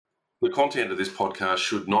The content of this podcast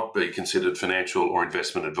should not be considered financial or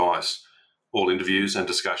investment advice. All interviews and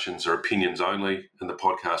discussions are opinions only, and the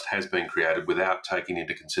podcast has been created without taking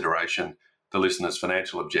into consideration the listener's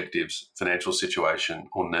financial objectives, financial situation,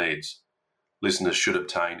 or needs. Listeners should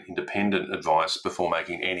obtain independent advice before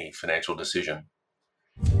making any financial decision.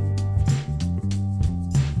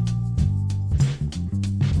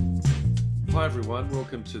 Hi everyone,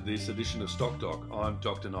 welcome to this edition of Stock Doc. I'm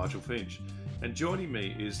Dr. Nigel Finch, and joining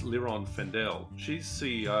me is Liron Fendell. She's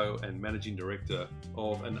CEO and Managing Director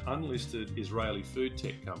of an unlisted Israeli food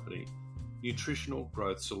tech company, Nutritional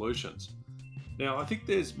Growth Solutions. Now, I think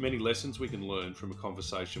there's many lessons we can learn from a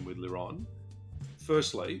conversation with Liron.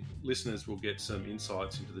 Firstly, listeners will get some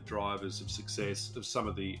insights into the drivers of success of some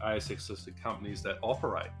of the ASX-listed companies that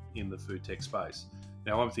operate in the food tech space.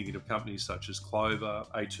 Now, I'm thinking of companies such as Clover,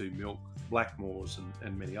 A2 Milk, Blackmores,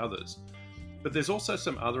 and many others. But there's also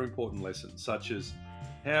some other important lessons, such as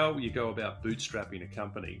how you go about bootstrapping a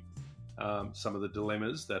company, some of the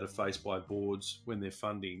dilemmas that are faced by boards when they're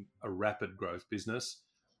funding a rapid growth business,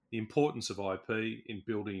 the importance of IP in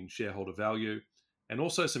building shareholder value, and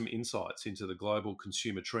also some insights into the global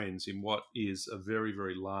consumer trends in what is a very,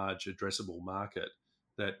 very large addressable market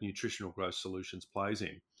that Nutritional Growth Solutions plays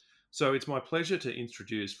in. So it's my pleasure to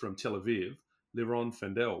introduce from Tel Aviv, Liron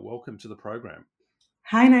Fendell. Welcome to the program.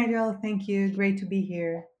 Hi, Nigel. Thank you. Great to be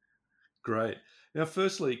here. Great. Now,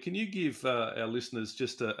 firstly, can you give our listeners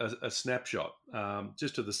just a snapshot,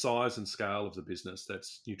 just of the size and scale of the business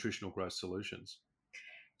that's Nutritional Growth Solutions?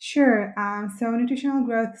 Sure. So Nutritional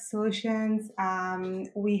Growth Solutions,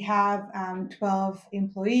 we have 12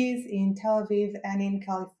 employees in Tel Aviv and in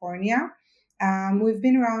California. We've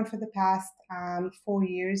been around for the past 4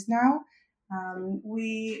 years now.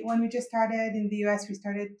 When we just started in the US, we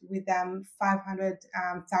started with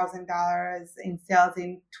 $500,000 in sales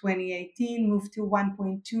in 2018, moved to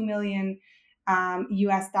 1.2 million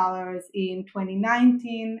US dollars in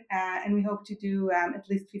 2019, and we hope to do at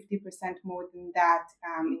least 50% more than that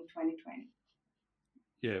in 2020.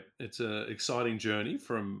 Yeah, it's an exciting journey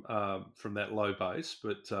from that low base,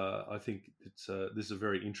 but I think this is a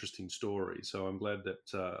very interesting story. So I'm glad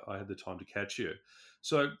that I had the time to catch you.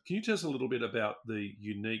 So can you tell us a little bit about the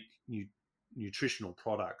unique nutritional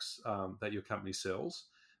products that your company sells?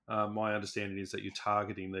 My understanding is that you're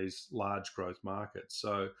targeting these large growth markets.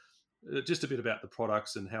 So just a bit about the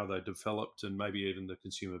products and how they're developed and maybe even the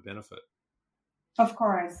consumer benefit. Of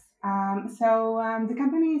course. The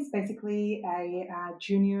company is basically a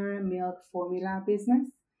junior milk formula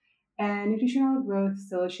business. And Nutritional Growth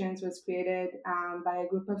Solutions was created by a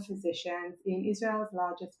group of physicians in Israel's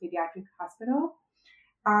largest pediatric hospital.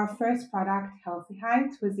 Our first product, Healthy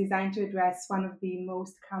Height, was designed to address one of the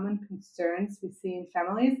most common concerns we see in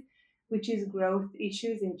families, which is growth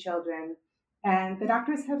issues in children. And the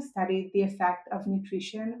doctors have studied the effect of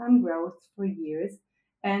nutrition on growth for years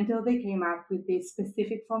until they came up with this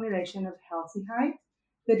specific formulation of Healthy Height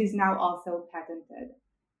that is now also patented.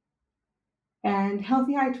 And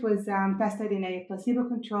Healthy Height was tested in a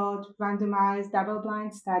placebo-controlled, randomized,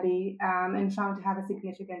 double-blind study and found to have a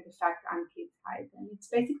significant effect on kids' height. And it's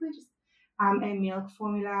basically just a milk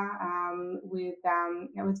formula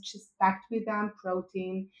it was just packed with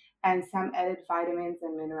protein and some added vitamins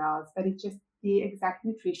and minerals, but it's just the exact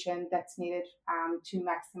nutrition that's needed to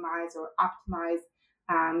maximize or optimize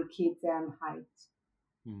kids' height.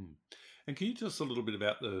 Mm. And can you tell us a little bit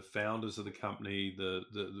about the founders of the company, the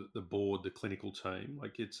board, the clinical team?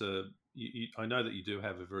 Like I know that you do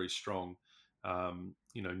have a very strong,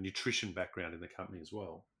 nutrition background in the company as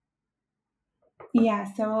well. Yeah,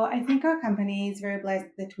 so I think our company is very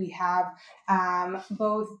blessed that we have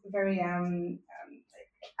both very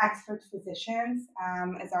expert physicians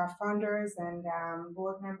as our founders and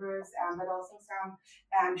board members, but also some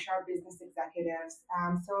sharp business executives.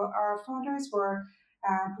 So our founders were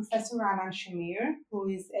Professor Ranan Shamir, who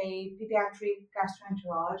is a pediatric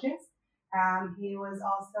gastroenterologist. He was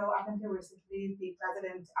also, up until recently, the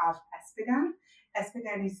president of ESPGHAN.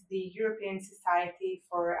 ESPGHAN is the European Society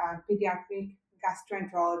for Pediatric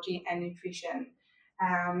Gastroenterology and Nutrition.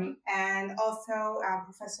 And also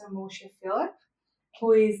Professor Moshe Philip,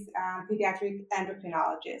 who is a pediatric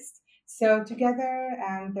endocrinologist. So together,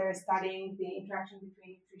 they're studying the interaction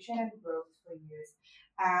between nutrition and growth for years.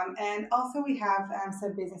 And also we have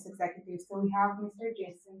some business executives. So we have Mr.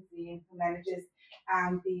 Jason Zine, who manages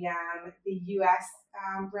the US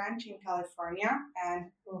branch in California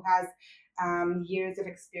and who has years of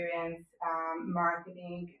experience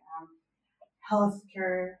marketing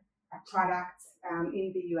healthcare products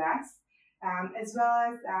in the US. As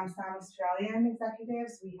well as some Australian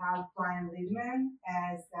executives. We have Brian Lidman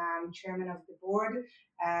as chairman of the board,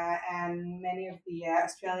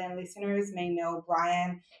 Australian listeners may know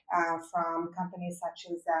Brian from companies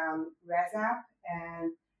such as ResApp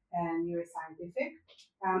and Neuroscientific,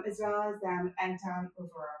 as well as Anton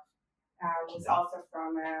Uvarov, who's also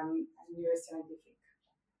from Neuroscientific.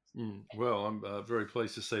 Well, I'm very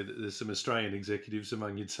pleased to see that there's some Australian executives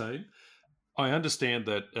among your team. I understand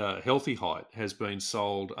that Healthy Height has been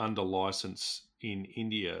sold under license in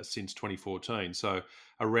India since 2014, so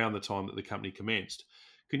around the time that the company commenced.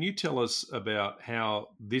 Can you tell us about how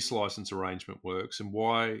this license arrangement works and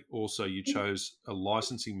why also you chose a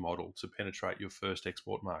licensing model to penetrate your first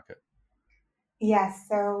export market? Yes,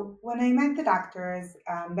 so when I met the doctors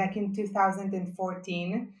back in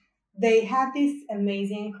 2014, they had this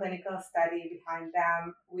amazing clinical study behind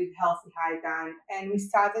them with Healthy Height done, and we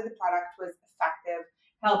saw that the product was effective,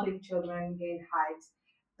 helping children gain height.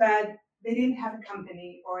 But they didn't have a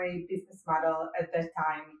company or a business model at that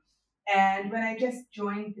time. And when I just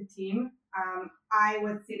joined the team, I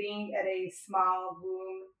was sitting at a small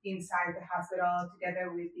room inside the hospital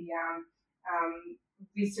together with the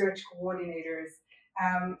research coordinators,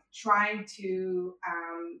 trying to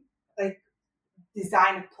like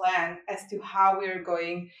design a plan as to how we are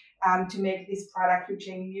going to make this product, which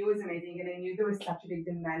I knew was amazing, and I knew there was such a big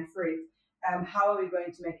demand for it. How are we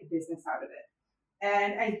going to make a business out of it?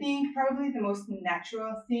 And I think probably the most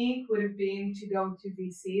natural thing would have been to go to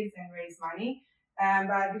VCs and raise money.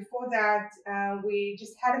 But before that, we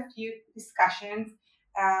just had a few discussions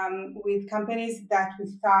with companies that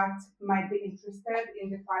we thought might be interested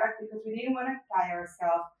in the product because we didn't want to tie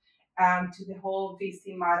ourselves to the whole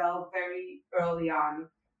VC model very early on.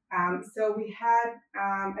 So we had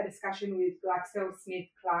a discussion with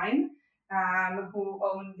GlaxoSmithKline, who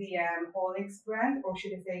own the Horlicks brand, or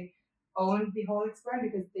should I say, owned the Horlicks brand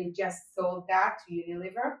because they just sold that to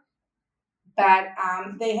Unilever. But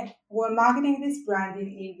they were marketing this brand in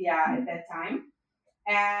India at that time.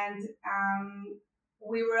 And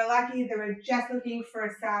we were lucky. They were just looking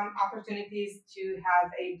for some opportunities to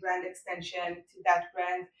have a brand extension to that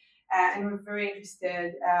brand. And we're very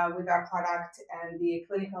interested with our product and the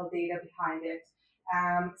clinical data behind it.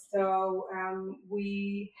 So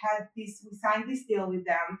we signed this deal with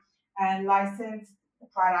them and licensed the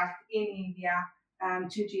product in India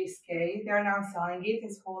to GSK. They're now selling it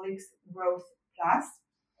as Horlicks Growth Plus.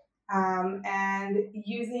 And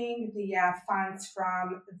using the funds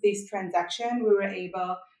from this transaction, we were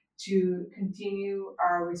able to continue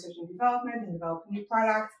our research and development and develop new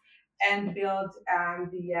products and build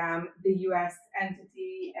the US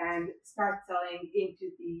entity and start selling into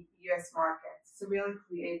the US market. So really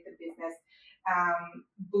create the business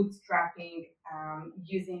bootstrapping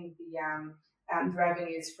using the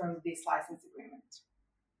revenues from this license agreement.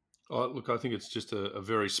 Oh, look, I think it's just a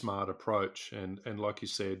very smart approach, and like you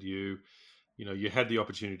said, you had the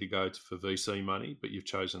opportunity to go for VC money, but you've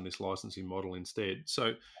chosen this licensing model instead.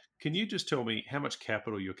 So, can you just tell me how much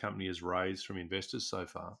capital your company has raised from investors so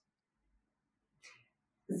far?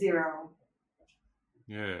 Zero.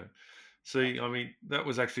 Yeah. See, I mean, that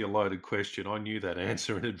was actually a loaded question. I knew that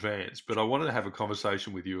answer in advance, but I wanted to have a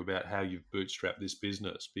conversation with you about how you've bootstrapped this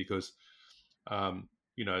business because,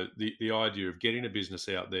 the idea of getting a business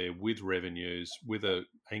out there with revenues, with a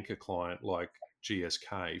anchor client like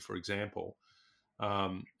GSK, for example,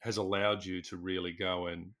 has allowed you to really go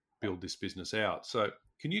and build this business out. So,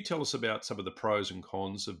 can you tell us about some of the pros and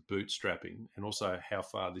cons of bootstrapping and also how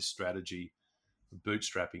far this strategy of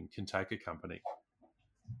bootstrapping can take a company?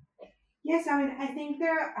 Yes, I think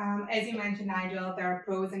there, as you mentioned, Nigel, there are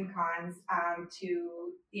pros and cons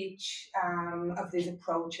to each of these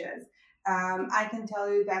approaches. I can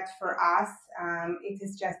tell you that for us, it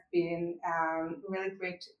has just been really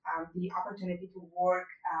great the opportunity to work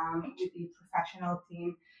with the professional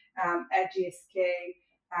team at GSK.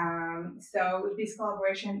 So this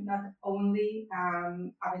collaboration not only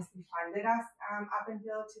obviously funded us up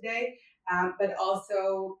until today, but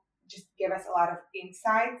also just gave us a lot of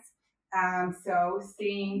insights. So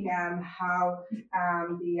seeing how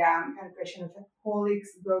the penetration of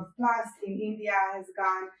Horlicks Growth Plus in India has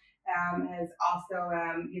gone has also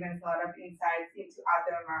given us a lot of insights into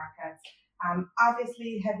other markets.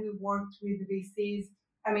 Obviously, have we worked with VCs?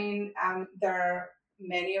 I mean, there are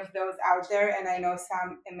many of those out there, and I know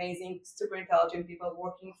some amazing, super intelligent people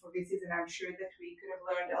working for VCs, and I'm sure that we could have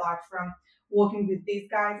learned a lot from working with these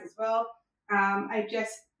guys as well. I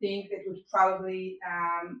just think that would probably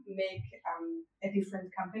make a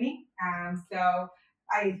different company. So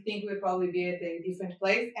I think we'd probably be at a different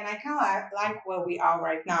place. And I kind of like where we are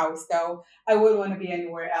right now. So I wouldn't want to be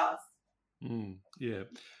anywhere else. Yeah.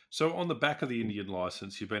 So, on the back of the Indian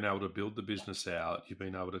license, you've been able to build the business out. You've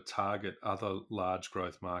been able to target other large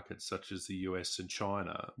growth markets such as the US and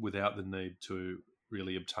China without the need to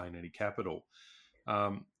really obtain any capital.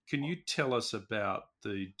 Can you tell us about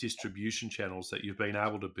the distribution channels that you've been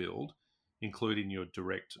able to build, including your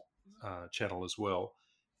direct channel as well,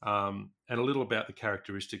 and a little about the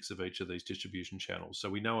characteristics of each of these distribution channels? So,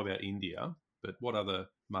 we know about India, but what other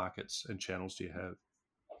markets and channels do you have?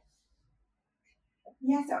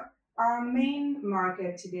 Yeah, so our main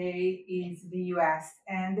market today is the US,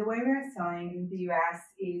 and the way we're selling in the US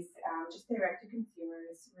is just direct to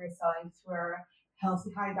consumers. We're selling through our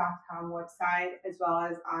healthyhigh.com website as well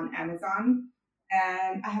as on Amazon.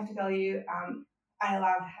 And I have to tell you, I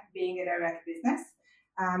love being a direct business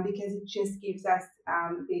because it just gives us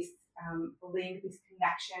this link, this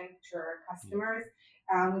connection to our customers.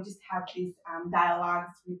 We just have these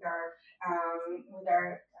dialogues with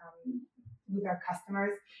our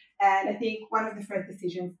customers. And I think one of the first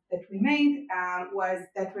decisions that we made was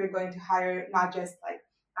that we're going to hire not just like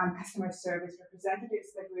customer service representatives,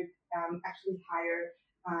 but we'd actually hire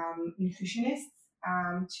nutritionists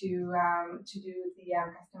to do the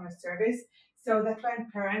customer service, so that when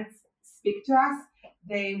parents speak to us,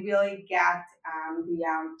 they really get the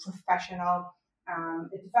professional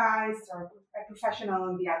advice or a professional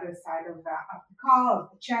on the other side of the call, of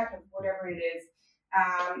the chat, of whatever it is.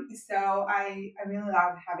 So I really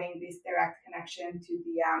love having this direct connection to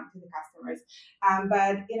the customers.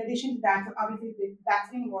 But in addition to that, so obviously that's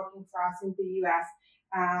been working for us in the US.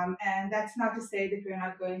 And that's not to say that we're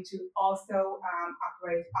not going to also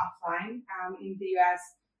operate offline in the US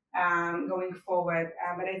going forward.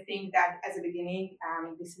 But I think that as a beginning,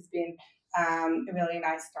 this has been a really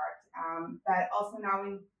nice start. But also now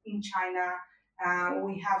in China,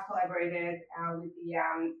 we have collaborated with the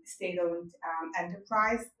state-owned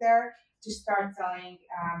enterprise there to start selling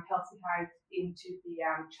healthy hides into the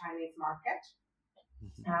Chinese market,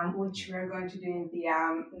 which we're going to do in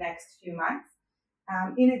the next few months.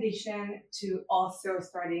 In addition to also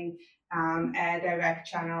starting a direct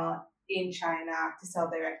channel in China to sell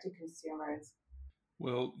direct to consumers.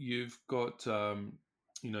 Well, you've got,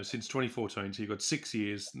 since 2014, so you've got 6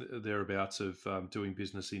 years thereabouts of doing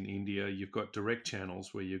business in India. You've got direct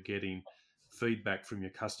channels where you're getting feedback from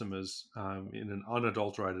your customers in an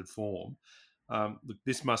unadulterated form. Look,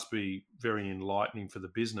 this must be very enlightening for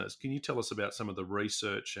the business. Can you tell us about some of the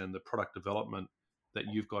research and the product development that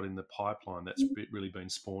you've got in the pipeline that's really been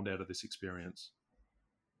spawned out of this experience?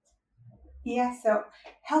 Yeah, so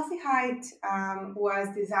Healthy Height was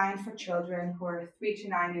designed for children who are 3 to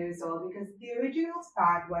 9 years old because the original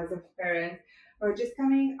thought was of parents who are just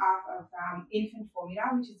coming off of infant formula,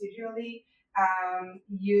 which is usually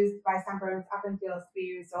used by some parents up until 3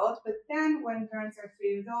 years old. But then when parents are 3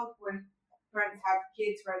 years old, when parents have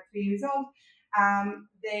kids who are 3 years old,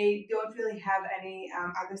 they don't really have any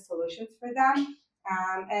other solutions for them.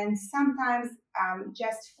 And sometimes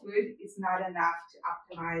just food is not enough to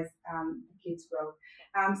optimize the kids' growth.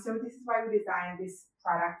 So this is why we designed this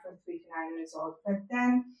product for 3 to 9 years old. But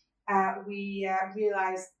then we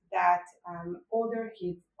realized that older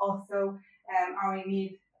kids also are in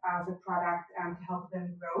need of the product to help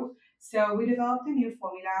them grow. So we developed a new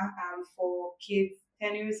formula for kids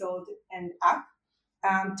 10 years old and up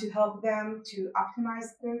to help them to optimize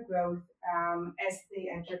their growth as they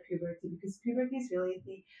enter puberty, because puberty is really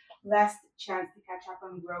the last chance to catch up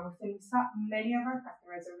on growth. And we saw many of our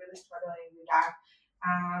customers are really struggling with that.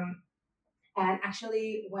 And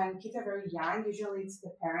actually, when kids are very young, usually it's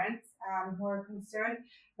the parents who are concerned.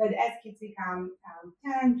 But as kids become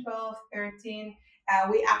 10, 12, 13,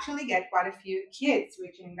 we actually get quite a few kids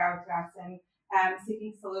reaching out to us and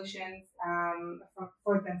seeking solutions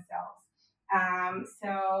for themselves.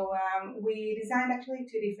 We designed actually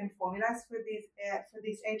two different formulas for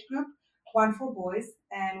this age group, one for boys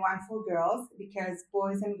and one for girls, because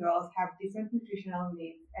boys and girls have different nutritional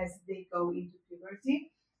needs as they go into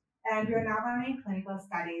puberty. And we're now running clinical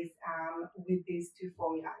studies with these two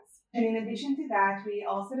formulas. And in addition to that, we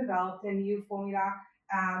also developed a new formula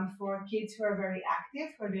for kids who are very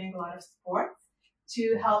active, who are doing a lot of sports,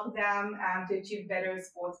 to help them to achieve better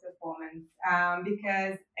sports performance.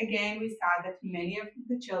 Because again, we saw that many of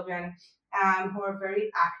the children who are very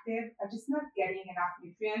active are just not getting enough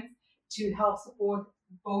nutrients to help support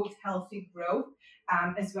both healthy growth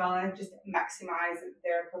as well as just maximize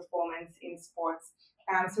their performance in sports.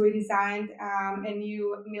 So we designed a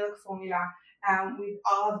new milk formula with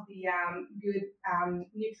all of the good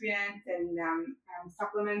nutrients and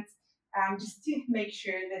supplements, just to make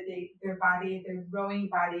sure that their growing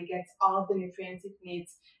body gets all of the nutrients it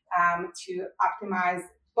needs to optimize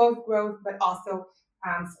both growth, but also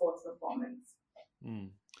sports performance. Mm.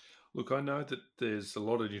 Look, I know that there's a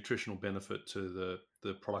lot of nutritional benefit to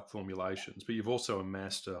the product formulations, but you've also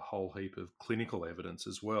amassed a whole heap of clinical evidence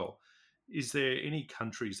as well. Is there any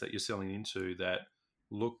countries that you're selling into that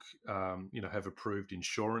look, have approved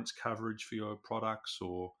insurance coverage for your products,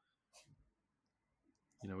 or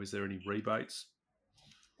is there any rebates?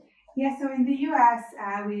 Yeah, so in the US,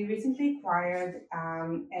 we recently acquired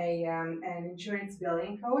an insurance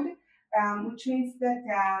billing code, which means that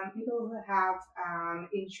people who have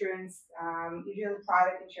insurance, usually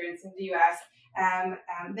product insurance in the US,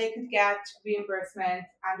 they could get reimbursement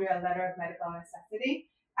under a letter of medical necessity.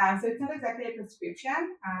 So it's not exactly a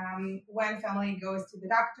prescription. When family goes to the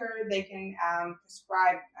doctor, they can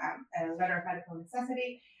prescribe a letter of medical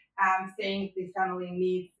necessity saying the family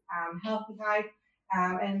needs healthy height,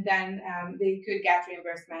 and then they could get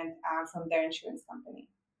reimbursement from their insurance company.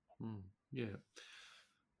 Yeah.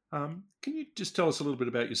 Can you just tell us a little bit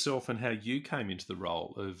about yourself and how you came into the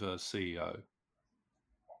role of CEO?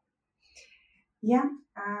 Yeah.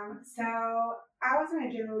 So I was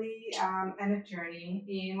originally an attorney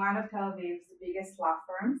in one of Tel Aviv's biggest law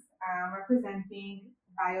firms, representing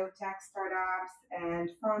biotech startups and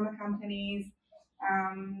pharma companies.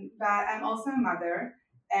 But I'm also a mother.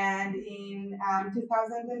 And in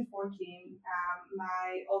 2014,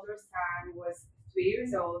 my older son was 3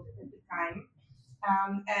 years old at the time,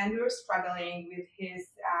 and we were struggling with his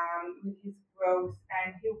growth,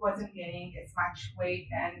 and he wasn't gaining as much weight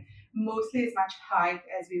and mostly as much height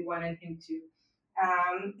as we wanted him to.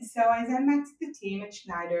 So I then met the team at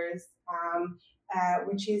Schneider's,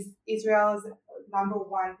 which is Israel's number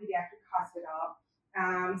one pediatric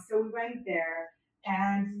hospital. So we went there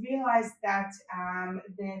and realized that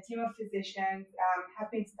the team of physicians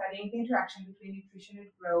have been studying the interaction between nutrition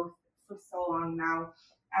and growth for so long now,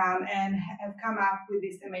 and have come up with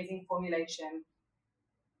this amazing formulation.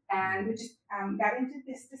 And we just got into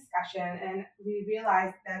this discussion, and we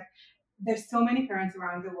realized that there's so many parents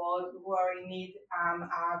around the world who are in need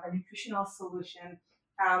of a nutritional solution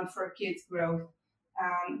for kids' growth.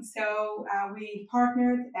 So we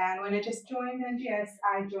partnered, and when I just joined NGS,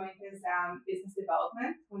 I joined as business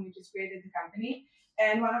development when we just created the company.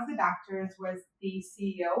 And one of the doctors was the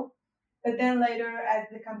CEO. But then later, as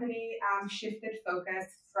the company shifted focus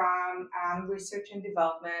from research and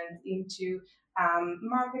development into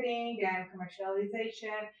marketing and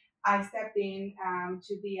commercialization, I stepped in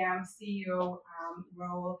to the CEO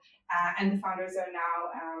role, and the founders are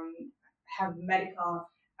now have medical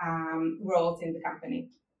roles in the company.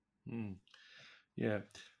 Mm. Yeah,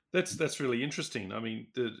 that's really interesting. I mean,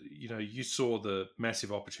 you saw the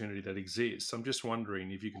massive opportunity that exists. I'm just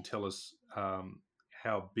wondering if you can tell us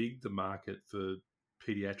how big the market for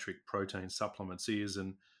pediatric protein supplements is,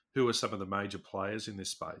 and who are some of the major players in this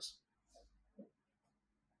space.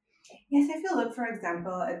 Yes, if you look, for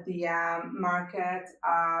example, at the market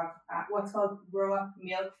of what's called grow-up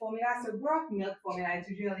milk formula. So grow-up milk formula is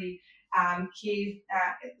usually kid,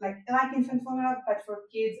 like infant formula, but for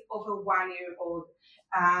kids over 1 year old.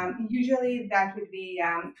 Usually that would be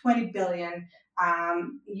 20 billion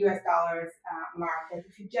US dollars market.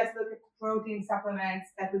 If you just look at protein supplements,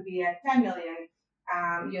 that would be a 10 million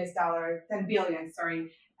US dollars, 10 billion,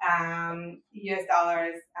 sorry, US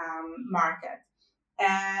dollars market.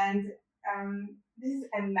 And this is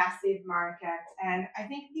a massive market, and I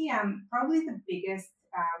think the probably the biggest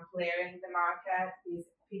player in the market is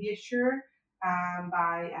Pediasure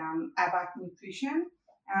by Abbott Nutrition.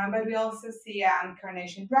 But we also see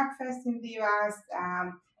Carnation Breakfast in the US,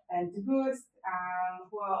 and The Boost,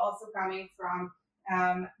 who are also coming from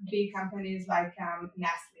big companies like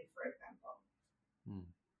Nestle, for example. Mm.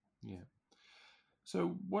 Yeah.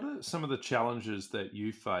 So, what are some of the challenges that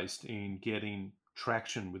you faced in getting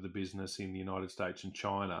traction with the business in the United States and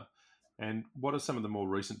China? And what are some of the more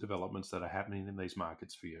recent developments that are happening in these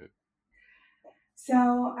markets for you?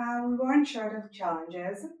 So we weren't short of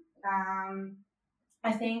challenges. Um,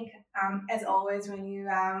 I think, as always, when you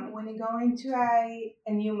go into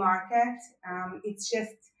a new market, it's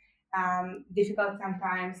just difficult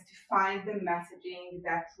sometimes to find the messaging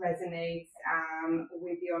that resonates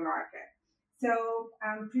with your market. So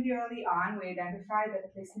pretty early on, we identified that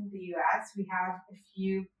at least in the US, we have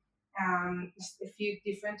just a few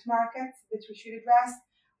different markets that we should address.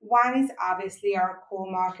 One is obviously our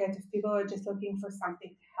core market if people are just looking for something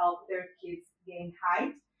to help their kids gain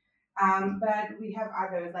height. But we have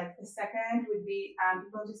others. Like the second would be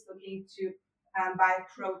people just looking to buy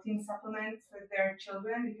protein supplements for their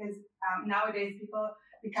children, because nowadays people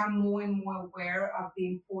become more and more aware of the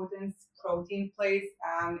importance protein plays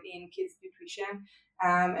in kids' nutrition,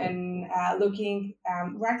 and looking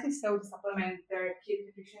rightly so to supplement their kids'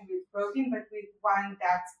 nutrition with protein, but with one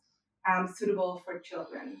that's suitable for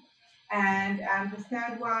children. And the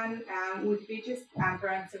third one would be just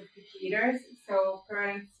parents of picky eaters. So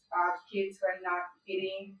parents of kids who are not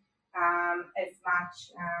eating as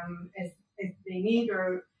much as they need,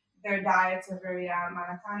 or their diets are very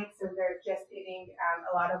monotonic, so they're just eating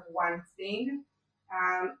a lot of one thing.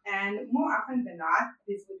 And more often than not,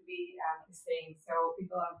 this would be the same. So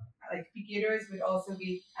people like picky eaters would also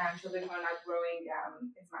be children who are not growing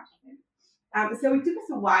as much as them. So it took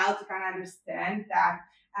us a while to kind of understand that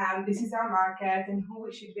this is our market and who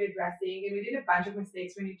we should be addressing. And we did a bunch of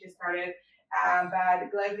mistakes when we just started,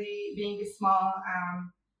 but gladly, being a small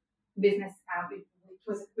business, it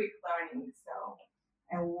was a quick learning. So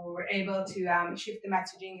and we were able to shift the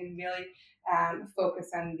messaging and really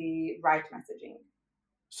focus on the right messaging.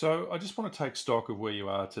 So I just want to take stock of where you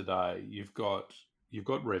are today. You've got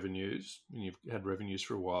revenues, and you've had revenues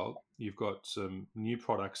for a while. You've got some new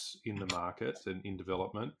products in the market and in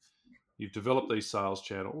development. You've developed these sales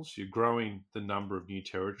channels. You're growing the number of new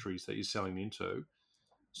territories that you're selling into.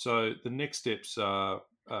 So the next steps are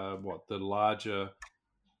what the larger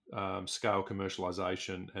scale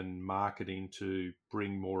commercialization and marketing to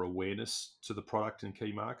bring more awareness to the product in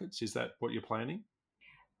key markets. Is that what you're planning?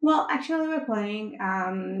 Well, actually, we're planning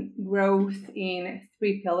growth in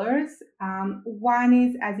three pillars. One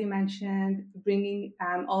is, as you mentioned, bringing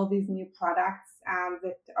all these new products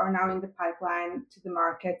that are now in the pipeline to the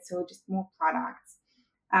market, so just more products.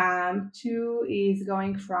 Two is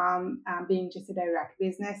going from being just a direct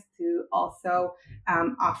business to also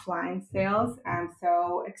offline sales, and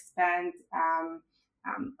so expand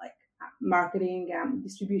like marketing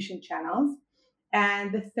distribution channels.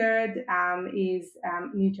 And the third is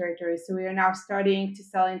new territories. So we are now starting to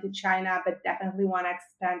sell into China, but definitely want to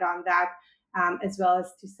expand on that, as well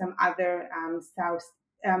as to some other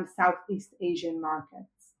Southeast Asian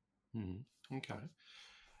markets. Okay.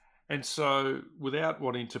 And so, without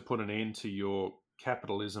wanting to put an end to your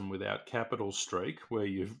capitalism without capital streak, where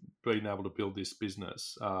you've been able to build this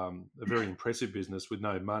business, a very impressive business with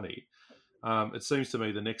no money, it seems to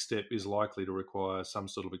me the next step is likely to require some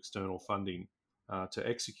sort of external funding to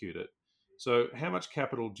execute it. So, how much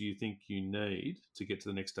capital do you think you need to get to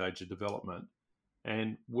the next stage of development?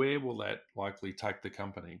 And where will that likely take the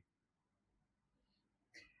company?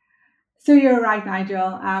 So you're right,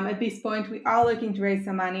 Nigel. At this point, we are looking to raise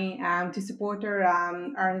some money to support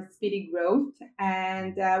our speedy growth,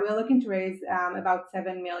 and we're looking to raise about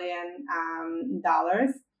 $7 million.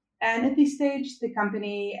 And at this stage, the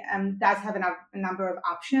company does have a number of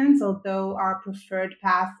options, although our preferred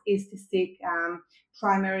path is to seek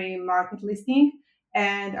primary market listing,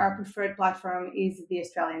 and our preferred platform is the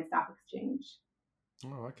Australian Stock Exchange.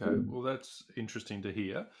 Oh, okay. Well, that's interesting to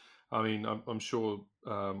hear. I mean, I'm sure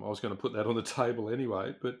I was going to put that on the table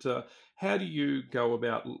anyway, but how do you go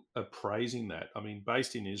about appraising that? I mean,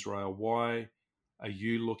 based in Israel, why are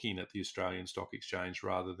you looking at the Australian Stock Exchange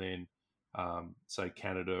rather than, say,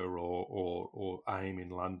 Canada or AIM in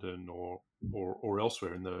London or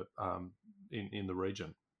elsewhere in the in the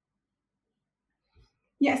region?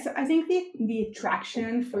 Yes, I think the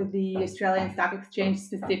attraction for the Australian Stock Exchange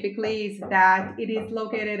specifically is that it is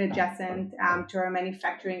located adjacent to our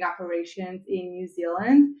manufacturing operations in New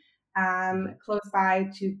Zealand, Mhm. close by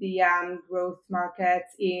to the growth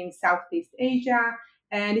markets in Southeast Asia,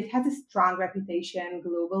 and it has a strong reputation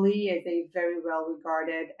globally as a very well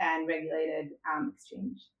regarded and regulated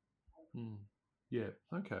exchange. Mm. Yeah.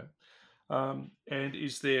 Okay. And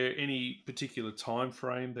is there any particular time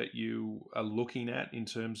frame that you are looking at in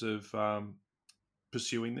terms of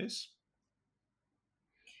pursuing this?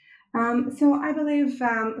 So I believe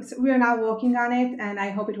so we are now working on it, and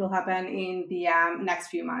I hope it will happen in the next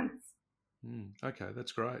few months. Okay,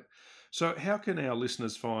 that's great. So, how can our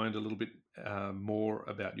listeners find a little bit more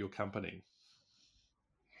about your company?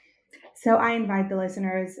 So I invite the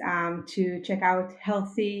listeners to check out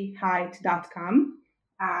healthyheight.com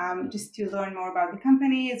just to learn more about the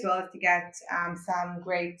company, as well as to get some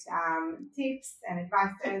great tips and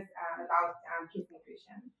advices about kids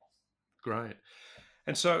nutrition. Great.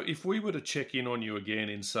 And so, if we were to check in on you again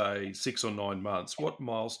in, say, 6 or 9 months, what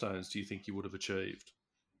milestones do you think you would have achieved?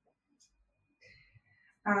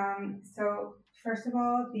 So first of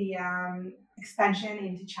all, the expansion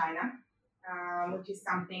into China, which is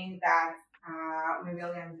something that we're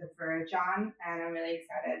really on the verge on, and I'm really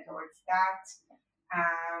excited towards that.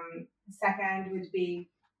 Second would be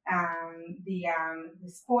the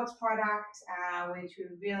sports product, which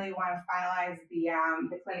we really want to finalize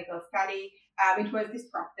the clinical study. It was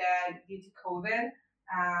disrupted due to COVID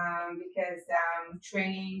because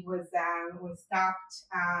training was stopped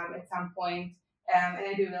at some point. And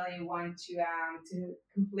I do really want to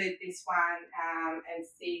complete this one and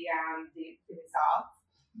see the results.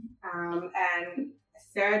 And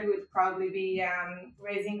third would probably be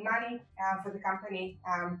raising money for the company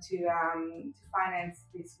to finance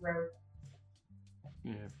this growth.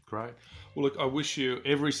 Yeah, great. Well, look, I wish you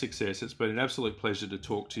every success. It's been an absolute pleasure to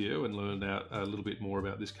talk to you and learn out a little bit more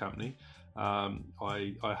about this company.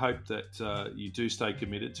 I hope that you do stay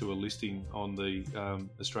committed to a listing on the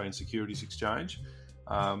Australian Securities Exchange,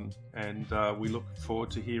 and we look forward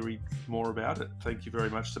to hearing more about it. Thank you very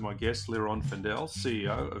much to my guest, Liron Fendell,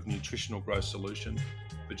 CEO of Nutritional Growth Solutions,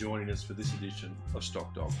 for joining us for this edition of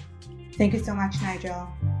Stock Dog. Thank you so much, Nigel.